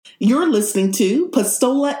You're listening to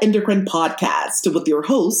Pistola Endocrine Podcast with your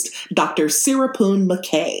host, Dr. Siripoom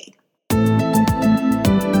McKay.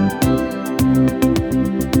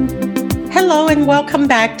 Hello and welcome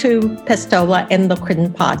back to Pistola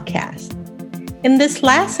Endocrine Podcast. In this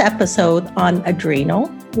last episode on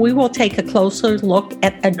adrenal, we will take a closer look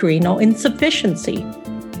at adrenal insufficiency.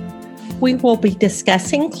 We will be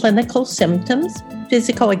discussing clinical symptoms,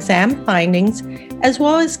 physical exam findings, as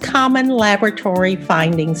well as common laboratory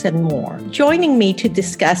findings and more. Joining me to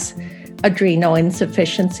discuss adrenal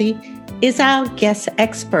insufficiency is our guest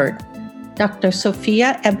expert, Dr. Sophie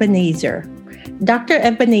Ebenezer. Dr.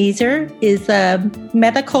 Ebenezer is a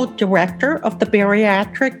medical director of the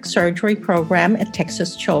Bariatric Surgery Program at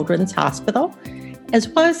Texas Children's Hospital, as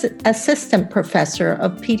well as assistant professor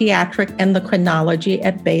of Pediatric Endocrinology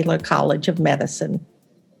at Baylor College of Medicine.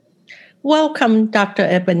 Welcome, Dr.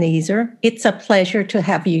 Ebenezer. It's a pleasure to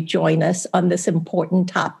have you join us on this important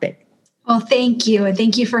topic. Well, thank you, and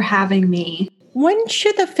thank you for having me. When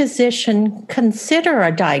should a physician consider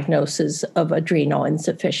a diagnosis of adrenal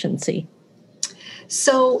insufficiency?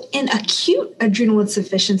 So in acute adrenal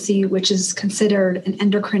insufficiency, which is considered an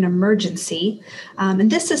endocrine emergency,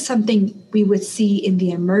 and this is something we would see in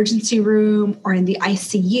the emergency room or in the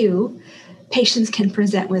ICU, patients can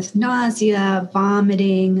present with nausea,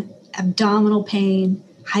 vomiting, abdominal pain,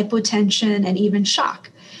 hypotension, and even shock.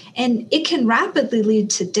 And it can rapidly lead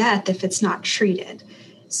to death if it's not treated.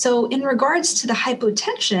 So in regards to the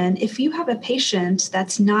hypotension, if you have a patient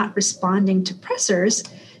that's not responding to pressors,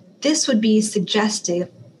 this would be suggestive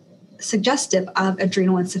of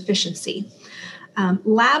adrenal insufficiency.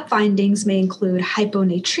 Lab findings may include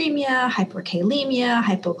hyponatremia, hyperkalemia,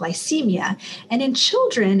 hypoglycemia. And in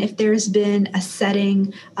children, if there's been a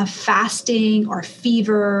setting of fasting or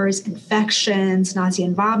fevers, infections, nausea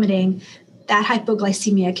and vomiting, that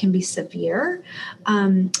hypoglycemia can be severe.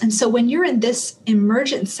 And so when you're in this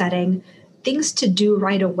emergent setting, things to do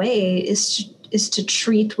right away is to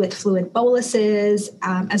treat with fluid boluses,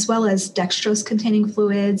 as well as dextrose-containing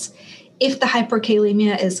fluids. If the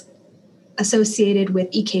hyperkalemia is associated with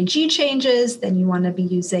EKG changes, then you want to be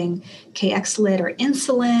using Kexlet or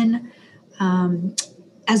insulin,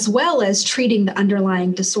 as well as treating the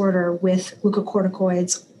underlying disorder with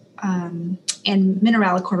glucocorticoids and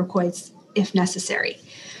mineralocorticoids if necessary.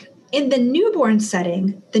 In the newborn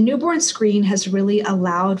setting, the newborn screen has really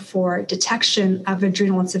allowed for detection of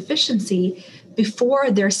adrenal insufficiency before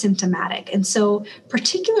they're symptomatic. And so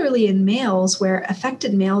particularly in males where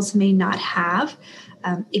affected males may not have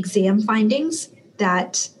exam findings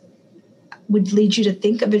that would lead you to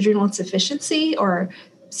think of adrenal insufficiency or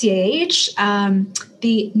CAH,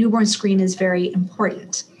 the newborn screen is very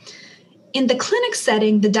important. In the clinic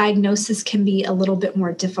setting, the diagnosis can be a little bit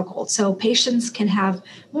more difficult. So patients can have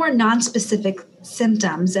more nonspecific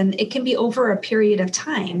symptoms, and it can be over a period of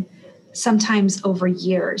time, sometimes over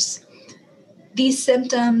years. These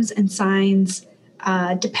symptoms and signs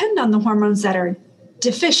depend on the hormones that are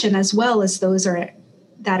deficient as well as those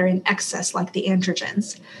that are in excess, like the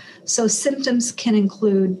androgens. So symptoms can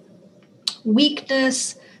include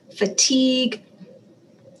weakness, fatigue,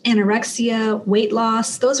 anorexia, weight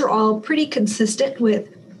loss. Those are all pretty consistent with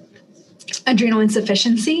adrenal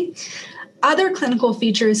insufficiency. Other clinical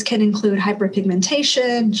features can include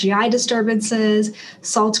hyperpigmentation, GI disturbances,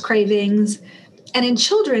 salt cravings. And in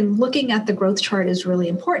children, looking at the growth chart is really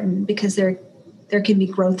important because there can be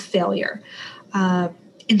growth failure.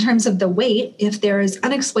 In terms of the weight, if there is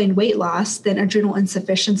unexplained weight loss, then adrenal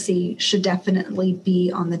insufficiency should definitely be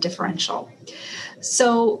on the differential.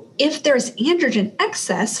 So if there's androgen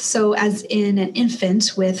excess, so as in an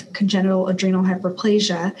infant with congenital adrenal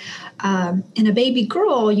hyperplasia, in a baby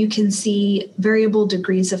girl, you can see variable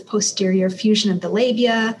degrees of posterior fusion of the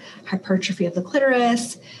labia, hypertrophy of the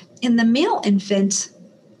clitoris. In the male infant,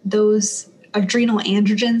 those adrenal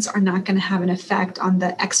androgens are not going to have an effect on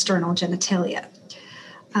the external genitalia.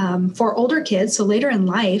 For older kids, so later in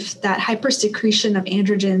life, that hypersecretion of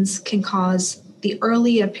androgens can cause the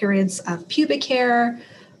early appearance of pubic hair,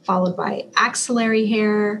 followed by axillary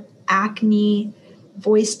hair, acne,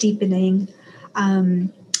 voice deepening.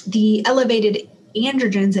 The elevated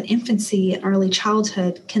androgens in infancy and early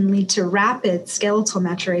childhood can lead to rapid skeletal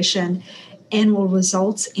maturation and will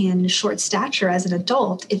result in short stature as an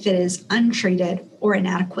adult if it is untreated or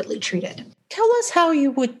inadequately treated. Tell us how we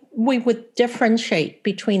would differentiate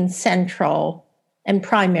between central and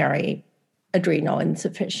primary adrenal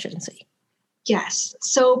insufficiency. Yes.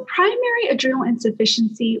 So primary adrenal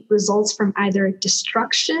insufficiency results from either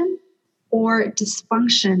destruction or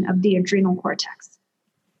dysfunction of the adrenal cortex.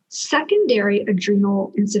 Secondary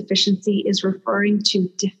adrenal insufficiency is referring to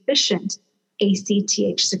deficient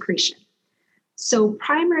ACTH secretion. So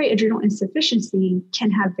primary adrenal insufficiency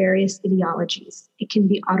can have various etiologies. It can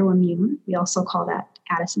be autoimmune. We also call that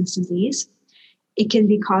Addison's disease. It can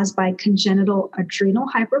be caused by congenital adrenal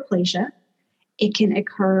hyperplasia. It can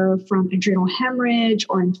occur from adrenal hemorrhage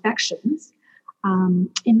or infections.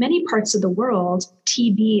 In many parts of the world,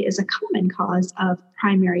 TB is a common cause of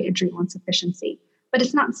primary adrenal insufficiency, but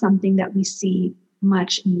it's not something that we see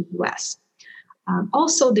much in the US.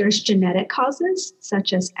 Also, there's genetic causes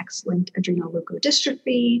such as X-linked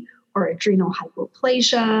adrenoleukodystrophy or adrenal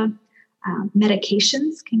hypoplasia.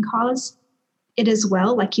 Medications can cause it as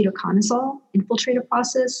well, like ketoconazole, infiltrative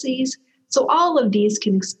processes. So all of these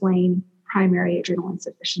can explain primary adrenal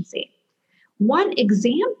insufficiency. One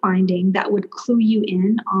exam finding that would clue you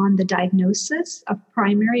in on the diagnosis of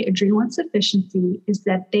primary adrenal insufficiency is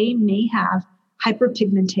that they may have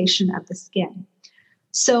hyperpigmentation of the skin.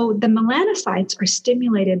 So the melanocytes are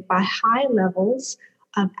stimulated by high levels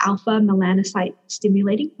of alpha melanocyte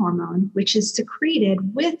stimulating hormone, which is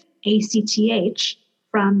secreted with ACTH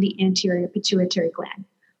from the anterior pituitary gland.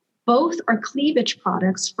 Both are cleavage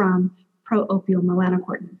products from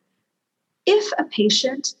pro-opiomelanocortin. If a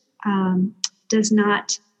patient does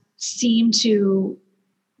not seem to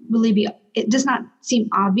really be, it does not seem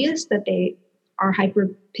obvious that they are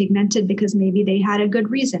hyperpigmented because maybe they had a good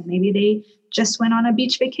reason. Maybe they just went on a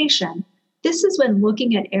beach vacation. This is when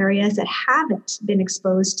looking at areas that haven't been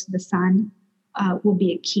exposed to the sun will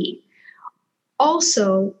be a key.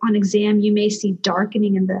 Also, on exam, you may see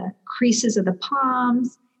darkening in the creases of the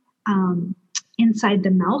palms, inside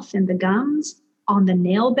the mouth and the gums, on the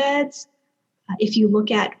nail beds. If you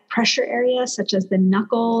look at pressure areas such as the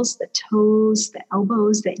knuckles, the toes, the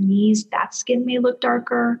elbows, the knees, that skin may look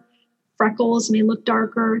darker. Freckles may look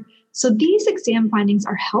darker. So these exam findings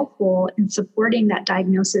are helpful in supporting that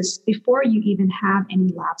diagnosis before you even have any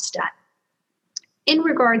labs done. In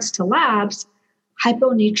regards to labs,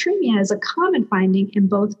 hyponatremia is a common finding in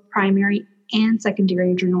both primary and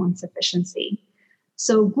secondary adrenal insufficiency.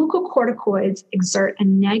 So glucocorticoids exert a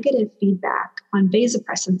negative feedback on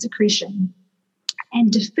vasopressin secretion, and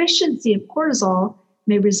deficiency of cortisol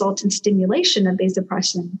may result in stimulation of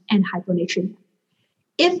vasopressin and hyponatremia.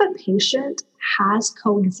 If a patient has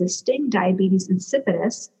coexisting diabetes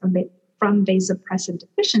insipidus from vasopressin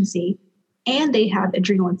deficiency and they have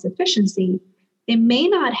adrenal insufficiency, they may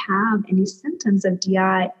not have any symptoms of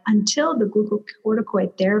DI until the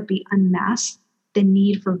glucocorticoid therapy unmasks the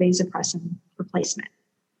need for vasopressin replacement.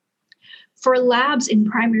 For labs in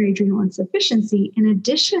primary adrenal insufficiency, in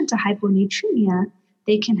addition to hyponatremia,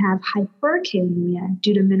 they can have hyperkalemia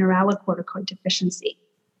due to mineralocorticoid deficiency.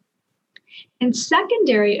 In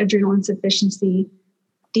secondary adrenal insufficiency,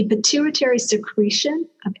 the pituitary secretion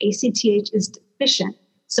of ACTH is deficient,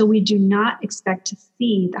 so we do not expect to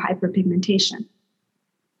see the hyperpigmentation.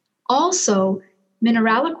 Also,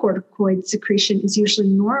 mineralocorticoid secretion is usually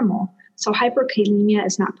normal, so hyperkalemia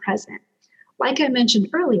is not present. Like I mentioned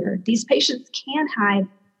earlier, these patients can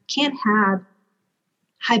have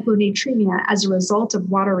hyponatremia as a result of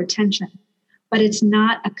water retention, but it's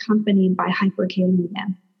not accompanied by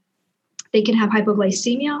hyperkalemia. They can have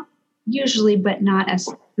hypoglycemia, usually, but not as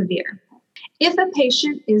severe. If a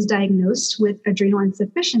patient is diagnosed with adrenal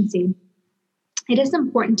insufficiency, it is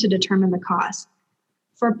important to determine the cause.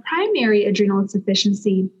 For primary adrenal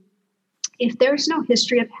insufficiency, if there's no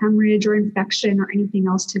history of hemorrhage or infection or anything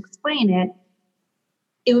else to explain it,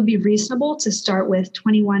 it would be reasonable to start with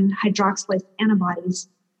 21-hydroxylase antibodies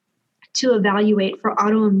to evaluate for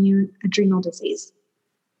autoimmune adrenal disease.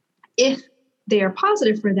 If they are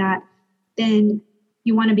positive for that, then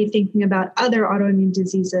you want to be thinking about other autoimmune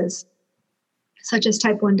diseases, such as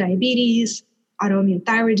type 1 diabetes, autoimmune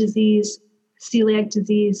thyroid disease, celiac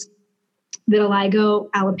disease, vitiligo,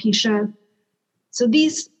 alopecia. So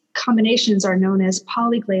these combinations are known as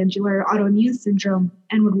polyglandular autoimmune syndrome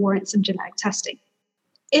and would warrant some genetic testing.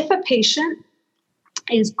 If a patient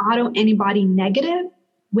is autoantibody negative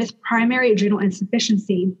with primary adrenal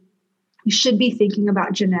insufficiency, you should be thinking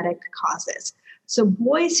about genetic causes. So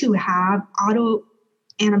boys who have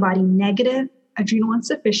autoantibody negative adrenal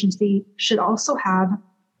insufficiency should also have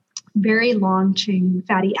very long chain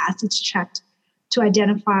fatty acids checked to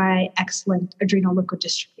identify X-linked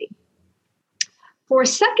adrenoleukodystrophy. For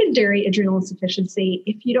secondary adrenal insufficiency,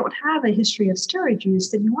 if you don't have a history of steroid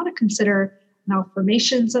use, then you want to consider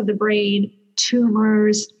malformations of the brain,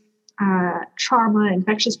 tumors, trauma,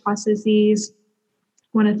 infectious processes.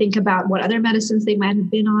 You want to think about what other medicines they might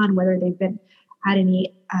have been on, whether they've had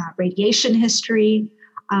any radiation history.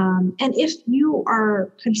 And if you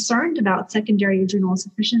are concerned about secondary adrenal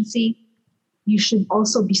insufficiency, you should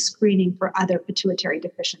also be screening for other pituitary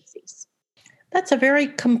deficiencies. That's a very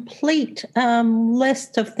complete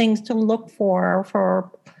list of things to look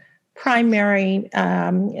for primary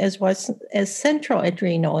as well as central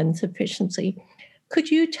adrenal insufficiency. Could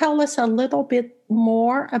you tell us a little bit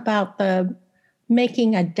more about the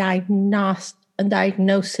making a diagnosis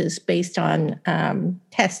based on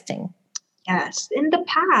testing? Yes. In the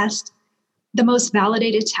past, the most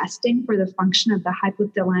validated testing for the function of the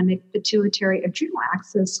hypothalamic pituitary adrenal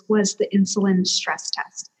axis was the insulin stress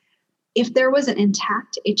test. If there was an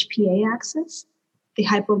intact HPA axis, the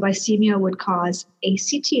hypoglycemia would cause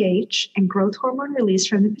ACTH and growth hormone release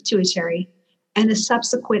from the pituitary and a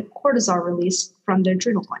subsequent cortisol release from the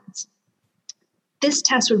adrenal glands. This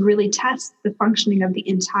test would really test the functioning of the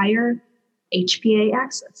entire HPA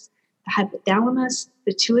axis. The hypothalamus,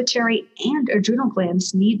 pituitary, and adrenal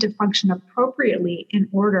glands need to function appropriately in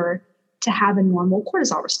order to have a normal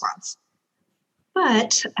cortisol response.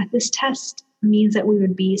 But this test means that we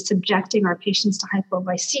would be subjecting our patients to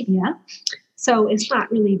hypoglycemia, so it's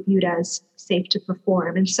not really viewed as safe to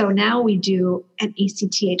perform. And so now we do an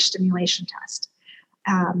ACTH stimulation test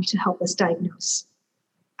to help us diagnose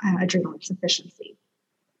adrenal insufficiency.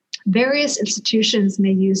 Various institutions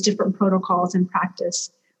may use different protocols in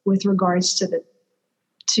practice with regards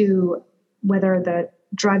to whether the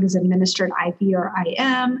drug is administered IV or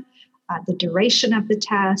IM, the duration of the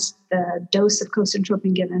test, the dose of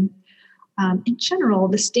cosyntropin given. In general,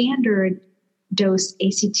 the standard dose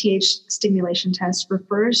ACTH stimulation test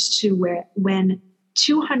refers to when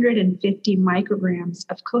 250 micrograms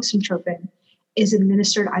of cosyntropin is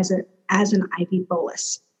administered as an IV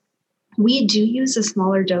bolus. We do use a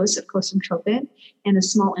smaller dose of cosyntropin in a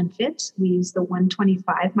small infant. We use the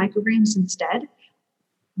 125 micrograms instead,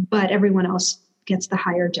 but everyone else gets the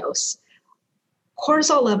higher dose.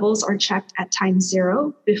 Cortisol levels are checked at time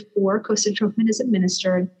 0 before cosyntropin is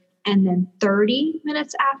administered, and then 30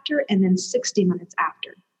 minutes after, and then 60 minutes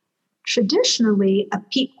after. Traditionally, a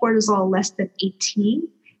peak cortisol less than 18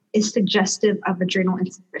 is suggestive of adrenal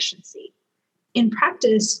insufficiency. In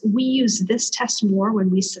practice, we use this test more when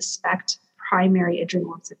we suspect primary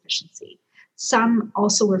adrenal insufficiency. Some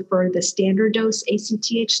also refer the standard dose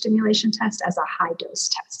ACTH stimulation test as a high dose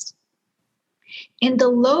test. In the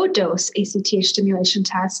low dose ACTH stimulation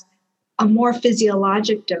test, a more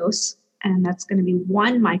physiologic dose, and that's going to be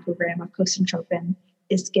 1 microgram of cosyntropin,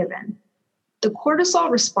 is given. The cortisol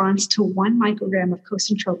response to 1 microgram of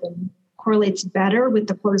cosyntropin correlates better with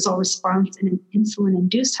the cortisol response in an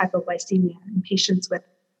insulin-induced hypoglycemia in patients with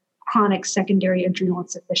chronic secondary adrenal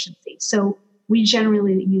insufficiency. So we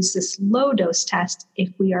generally use this low-dose test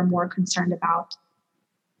if we are more concerned about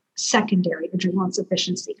secondary adrenal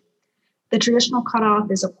insufficiency. The traditional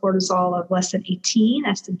cutoff is a cortisol of less than 18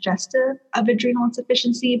 as suggestive of adrenal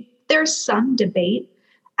insufficiency. There's some debate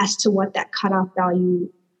as to what that cutoff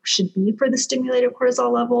value should be for the stimulated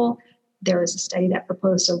cortisol level. There is a study that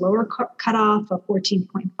proposed a lower cutoff of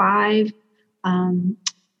 14.5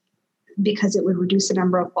 because it would reduce the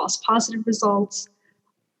number of false positive results.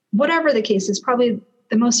 Whatever the case is, probably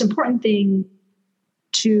the most important thing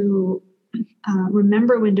to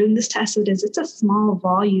remember when doing this test is it's a small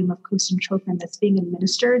volume of cosyntropin that's being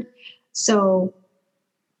administered. So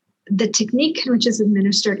the technique in which it's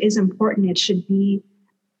administered is important. It should be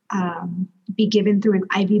given through an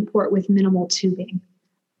IV port with minimal tubing.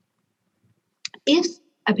 If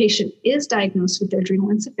a patient is diagnosed with adrenal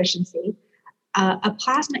insufficiency, a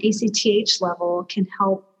plasma ACTH level can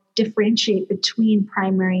help differentiate between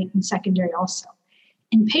primary and secondary also.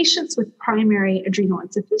 In patients with primary adrenal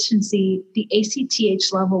insufficiency, the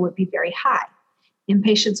ACTH level would be very high. In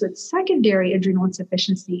patients with secondary adrenal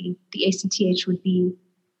insufficiency, the ACTH would be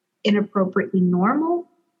inappropriately normal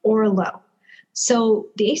or low. So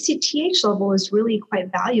the ACTH level is really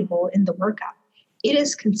quite valuable in the workup. It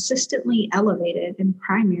is consistently elevated in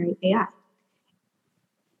primary AI.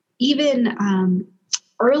 Even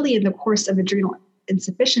early in the course of adrenal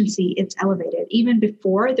insufficiency, it's elevated, even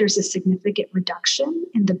before there's a significant reduction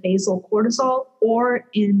in the basal cortisol or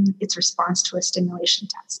in its response to a stimulation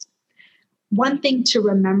test. One thing to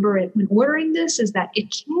remember when ordering this is that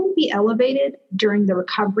it can be elevated during the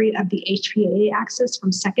recovery of the HPA axis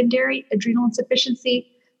from secondary adrenal insufficiency,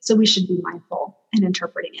 so we should be mindful in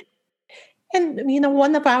interpreting it. And,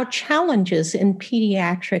 one of our challenges in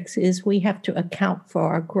pediatrics is we have to account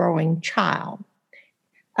for a growing child.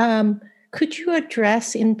 Could you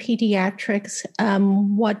address in pediatrics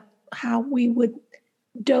how we would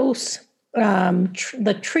dose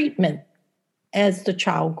the treatment as the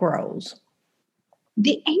child grows?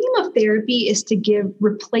 The aim of therapy is to give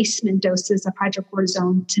replacement doses of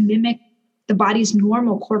hydrocortisone to mimic the body's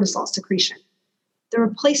normal cortisol secretion. The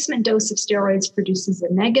replacement dose of steroids produces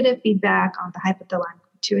a negative feedback on the hypothalamic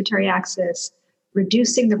pituitary axis,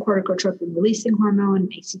 reducing the corticotropin-releasing hormone,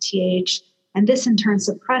 ACTH, and this in turn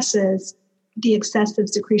suppresses the excessive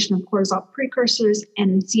secretion of cortisol precursors,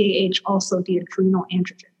 and in CAH also the adrenal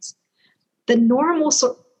androgens. The normal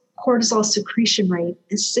cortisol secretion rate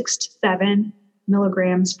is 6 to 7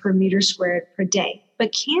 milligrams per meter squared per day,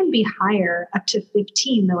 but can be higher, up to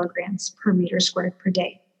 15 milligrams per meter squared per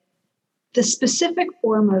day. The specific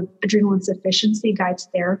form of adrenal insufficiency guides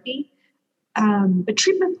therapy, but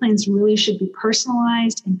treatment plans really should be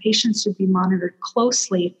personalized, and patients should be monitored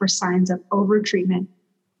closely for signs of overtreatment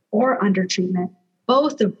or undertreatment,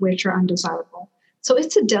 both of which are undesirable. So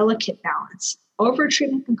it's a delicate balance.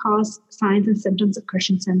 Overtreatment can cause signs and symptoms of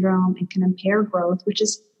Cushing syndrome and can impair growth, which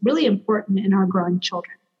is really important in our growing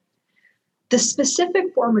children. The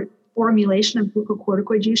specific formulation of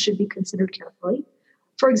glucocorticoid use should be considered carefully.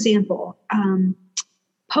 For example,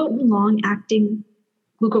 potent long-acting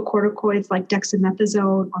glucocorticoids like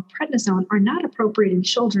dexamethasone or prednisone are not appropriate in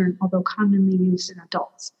children, although commonly used in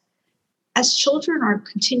adults. As children are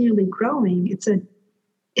continually growing,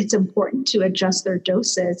 it's important to adjust their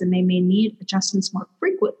doses, and they may need adjustments more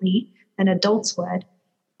frequently than adults would.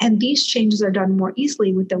 And these changes are done more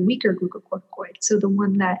easily with the weaker glucocorticoid. So the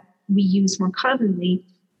one that we use more commonly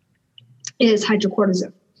is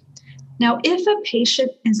hydrocortisone. Now, if a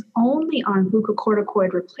patient is only on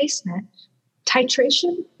glucocorticoid replacement,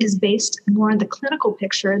 titration is based more on the clinical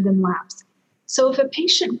picture than labs. So if a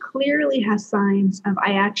patient clearly has signs of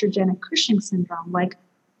iatrogenic Cushing syndrome, like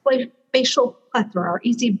facial plethora or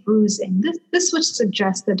easy bruising, this would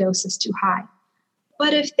suggest the dose is too high.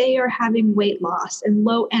 But if they are having weight loss and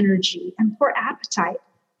low energy and poor appetite,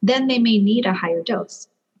 then they may need a higher dose.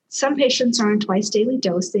 Some patients are on twice daily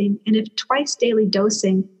dosing, and if twice daily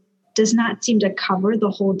dosing does not seem to cover the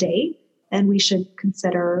whole day, then we should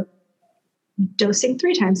consider dosing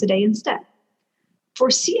 3 times a day instead. For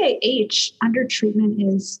CAH,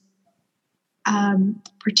 undertreatment is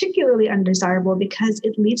particularly undesirable because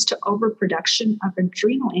it leads to overproduction of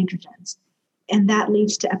adrenal androgens, and that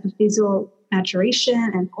leads to epiphyseal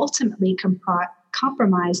maturation and ultimately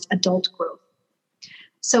compromised adult growth.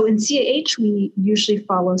 So in CAH, we usually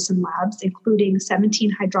follow some labs, including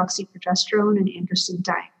 17-hydroxyprogesterone and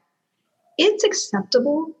androstenedione. It's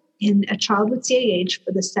acceptable in a child with CAH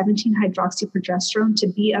for the 17-hydroxyprogesterone to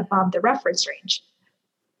be above the reference range.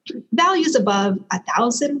 Values above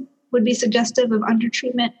 1,000 would be suggestive of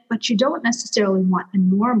undertreatment, but you don't necessarily want a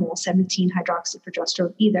normal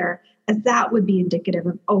 17-hydroxyprogesterone either, as that would be indicative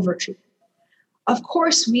of overtreatment. Of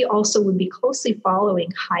course, we also would be closely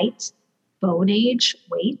following height, bone age,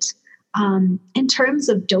 weight. In terms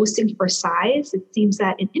of dosing for size, it seems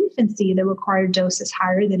that in infancy, the required dose is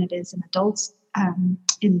higher than it is in adults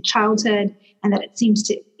in childhood, and that it seems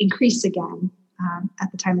to increase again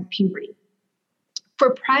at the time of puberty.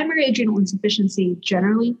 For primary adrenal insufficiency,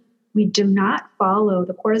 generally, we do not follow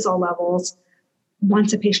the cortisol levels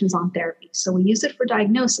once a patient is on therapy. So we use it for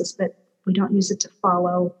diagnosis, but we don't use it to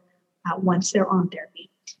follow once they're on therapy.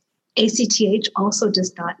 ACTH also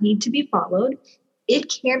does not need to be followed. It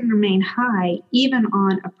can remain high even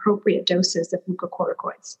on appropriate doses of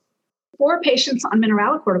glucocorticoids. For patients on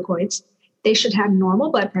mineralocorticoids, they should have normal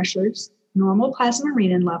blood pressures, normal plasma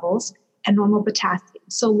renin levels, and normal potassium.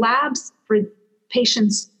 So labs for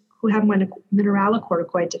patients who have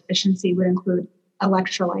mineralocorticoid deficiency would include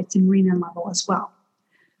electrolytes and renin level as well.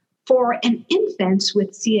 For an infant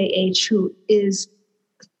with CAH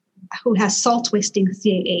who has salt wasting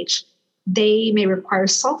CAH, they may require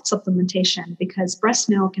salt supplementation because breast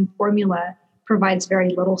milk and formula provides very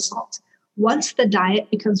little salt. Once the diet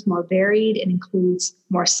becomes more varied and includes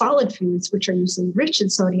more solid foods, which are usually rich in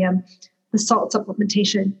sodium, the salt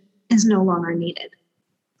supplementation is no longer needed.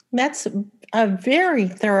 That's a very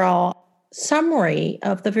thorough summary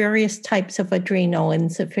of the various types of adrenal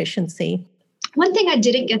insufficiency. One thing I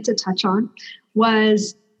didn't get to touch on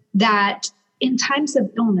was that in times of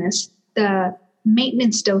illness, the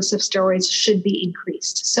maintenance dose of steroids should be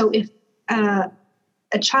increased. So if a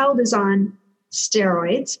child is on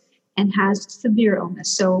steroids and has severe illness,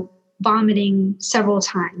 so vomiting several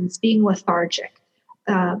times, being lethargic,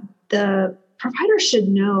 the provider should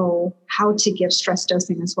know how to give stress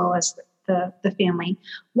dosing as well as the family.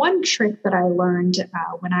 One trick that I learned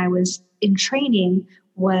when I was in training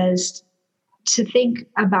was to think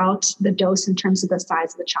about the dose in terms of the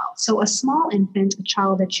size of the child. So a small infant, a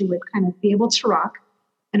child that you would kind of be able to rock,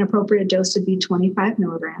 an appropriate dose would be 25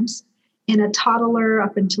 milligrams. In a toddler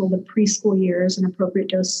up until the preschool years, an appropriate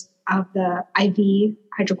dose of the IV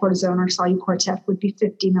hydrocortisone or Solucortef would be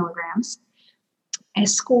 50 milligrams. A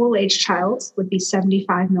school-age child would be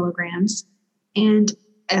 75 milligrams, and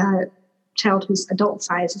a child whose adult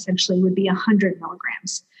size essentially would be 100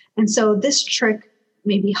 milligrams. And so this trick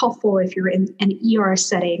may be helpful if you're in an ER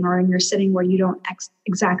setting or in your setting where you don't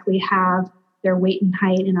exactly have their weight and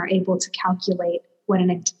height and are able to calculate what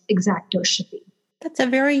an exact dose should be. That's a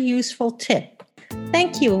very useful tip.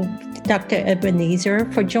 Thank you, Dr.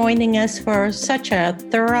 Ebenezer, for joining us for such a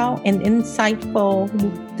thorough and insightful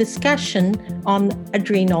discussion on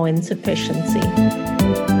adrenal insufficiency.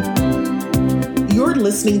 You're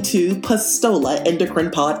listening to Pistola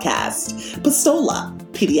Endocrine Podcast. Pistola,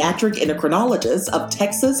 pediatric endocrinologists of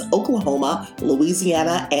Texas, Oklahoma,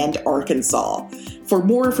 Louisiana, and Arkansas. For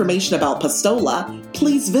more information about Pistola,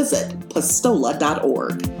 please visit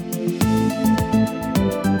pistola.org.